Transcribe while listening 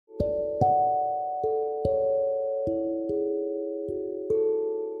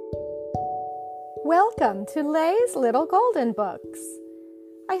Welcome to Lay's Little Golden Books.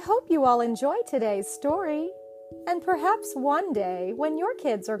 I hope you all enjoy today's story, and perhaps one day, when your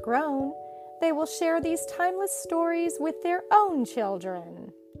kids are grown, they will share these timeless stories with their own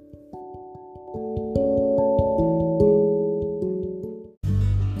children.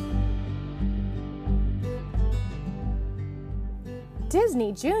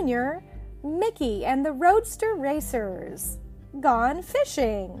 Disney Junior, Mickey and the ROADSTER Racers, Gone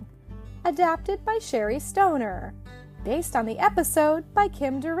Fishing. Adapted by Sherry Stoner, based on the episode by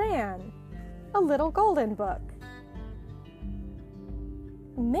Kim Duran. A Little Golden Book.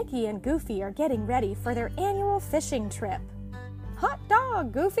 Mickey and Goofy are getting ready for their annual fishing trip. Hot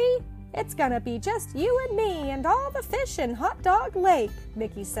dog, Goofy! It's gonna be just you and me and all the fish in Hot Dog Lake,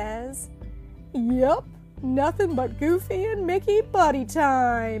 Mickey says. Yep, nothing but Goofy and Mickey buddy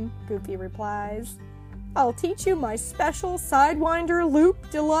time, Goofy replies. I'll teach you my special Sidewinder Loop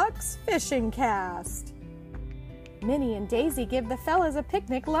Deluxe fishing cast. Minnie and Daisy give the fellas a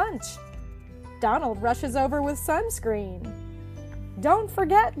picnic lunch. Donald rushes over with sunscreen. Don't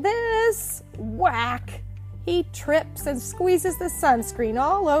forget this! Whack! He trips and squeezes the sunscreen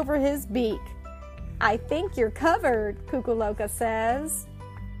all over his beak. I think you're covered, Kukuloka says.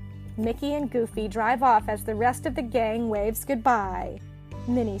 Mickey and Goofy drive off as the rest of the gang waves goodbye.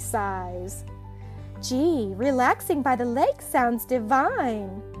 Minnie sighs. Gee, relaxing by the lake sounds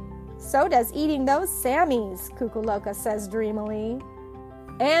divine. So does eating those Sammies, Kukuloka says dreamily.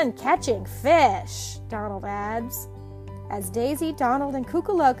 And catching fish, Donald adds. As Daisy, Donald, and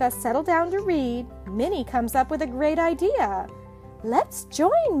Kukuloka settle down to read, Minnie comes up with a great idea. Let's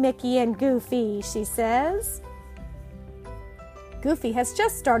join Mickey and Goofy, she says. Goofy has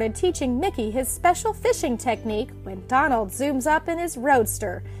just started teaching Mickey his special fishing technique when Donald zooms up in his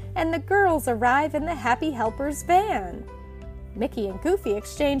ROADSTER and the girls arrive in the Happy Helpers van. Mickey and Goofy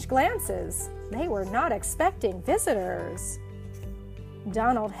exchange glances. They were not expecting visitors.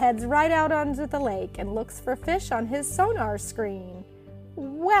 Donald heads right out onto the lake and looks for fish on his sonar screen.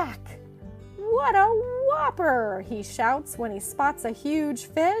 Whack! What a whopper! He shouts when he spots a huge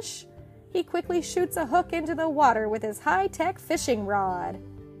fish. He quickly shoots a hook into the water with his high-tech fishing rod.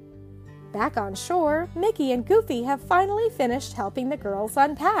 Back on shore, Mickey and Goofy have finally finished helping the girls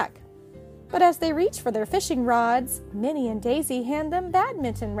unpack. But as they reach for their fishing rods, Minnie and Daisy hand them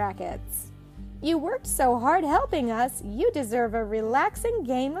badminton rackets. You worked so hard helping us, you deserve a relaxing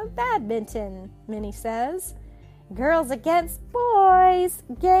game of badminton, Minnie says. Girls against boys,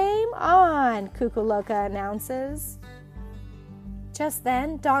 game on, Kukuloka announces. Just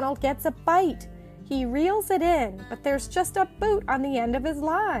then, Donald gets a bite. He reels it in, but there's just a boot on the end of his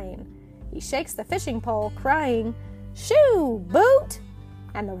line. He shakes the fishing pole, crying, Shoo, boot!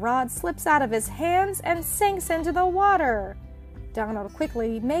 And the rod slips out of his hands and sinks into the water. Donald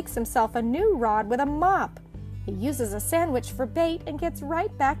quickly makes himself a new rod with a mop. He uses a sandwich for bait and gets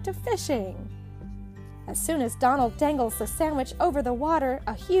right back to fishing. As soon as Donald dangles the sandwich over the water,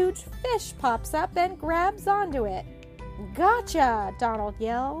 a huge fish pops up and grabs onto it. Gotcha! Donald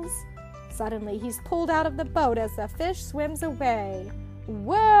yells. Suddenly, he's pulled out of the boat as the fish swims away.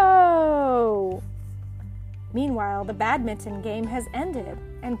 Whoa! Meanwhile, the badminton game has ended,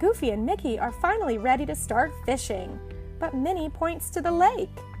 and Goofy and Mickey are finally ready to start fishing. But Minnie points to the lake.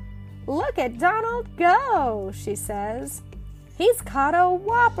 Look at Donald go, she says. He's caught a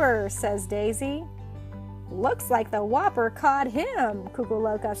whopper, says Daisy. Looks like the whopper caught him,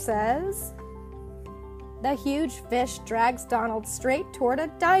 Kukuloka says. The huge fish drags Donald straight toward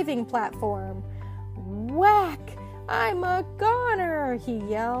a diving platform. Whack! I'm a goner, he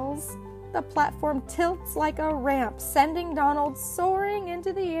yells. The platform tilts like a ramp, sending Donald soaring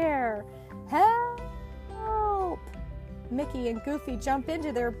into the air. Help! Mickey and Goofy jump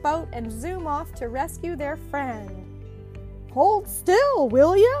into their boat and zoom off to rescue their friend. Hold still,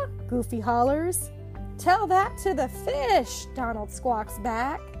 will ya? Goofy hollers. Tell that to the fish, Donald squawks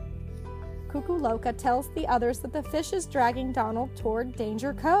back. Kukuloka tells the others that the fish is dragging Donald toward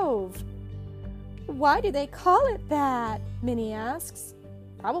Danger Cove. Why do they call it that? Minnie asks.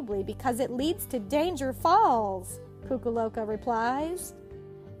 Probably because it leads to Danger Falls, Kukuloka replies.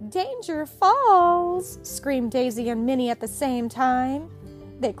 Danger Falls! Scream Daisy and Minnie at the same time.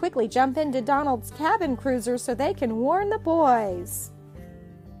 They quickly jump into Donald's cabin cruiser so they can warn the boys.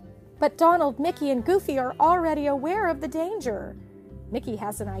 But Donald, Mickey, and Goofy are already aware of the danger. Mickey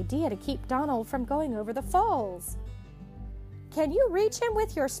has an idea to keep Donald from going over the falls. Can you reach him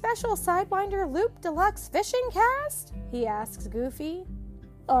with your special Sidewinder Loop Deluxe fishing cast? He asks Goofy.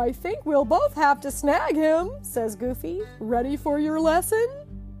 I think we'll both have to snag him, says Goofy. Ready for your lesson?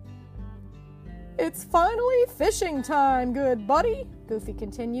 It's finally fishing time, good buddy, Goofy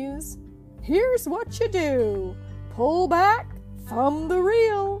continues. Here's what you do. Pull back, thumb the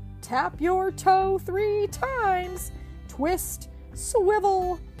reel, tap your toe 3 times, twist,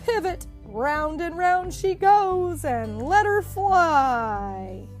 swivel, pivot, round and round she goes, and let her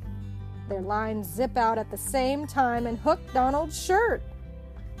fly. Their lines zip out at the same time and hook Donald's shirt.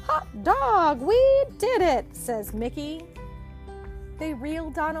 Hot dog, we did it, says Mickey. They reel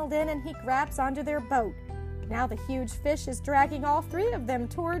Donald in and he grabs onto their boat. Now the huge fish is dragging all 3 of them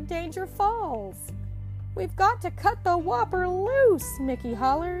toward Danger Falls. We've got to cut the whopper loose, Mickey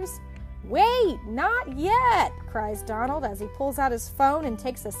hollers. Wait, not yet, cries Donald as he pulls out his phone and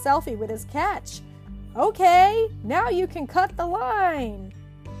takes a selfie with his catch. Okay, now you can cut the line.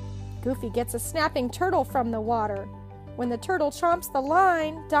 Goofy gets a snapping turtle from the water. When the turtle chomps the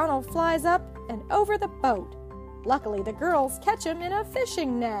line, Donald flies up and over the boat. Luckily, the girls catch him in a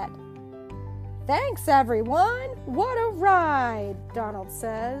fishing net. Thanks, everyone. What a ride, Donald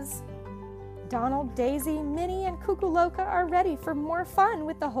says. Donald, Daisy, Minnie, and Kukuloka are ready for more fun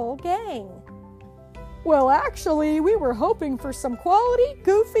with the whole gang. Well, actually, we were hoping for some quality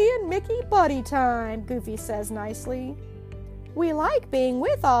Goofy and Mickey buddy time, Goofy says nicely. We like being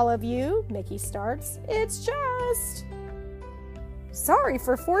with all of you, Mickey starts. It's just... Sorry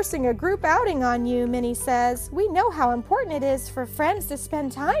for forcing a group outing on you, Minnie says. We know how important it is for friends to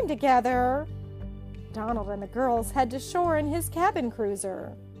spend time together. Donald and the girls head to shore in his cabin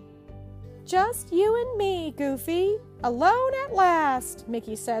cruiser. Just you and me, Goofy. Alone at last,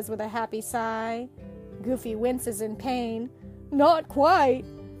 Mickey says with a happy sigh. Goofy winces in pain. Not quite.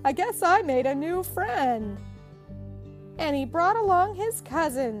 I guess I made a new friend. And he brought along his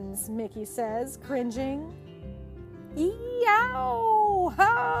cousins, Mickey says, cringing. Yow!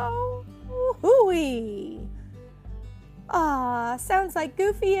 How! Hooey! Ah, sounds like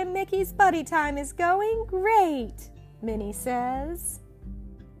Goofy and Mickey's buddy time is going great, Minnie says.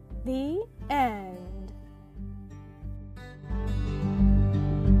 The end.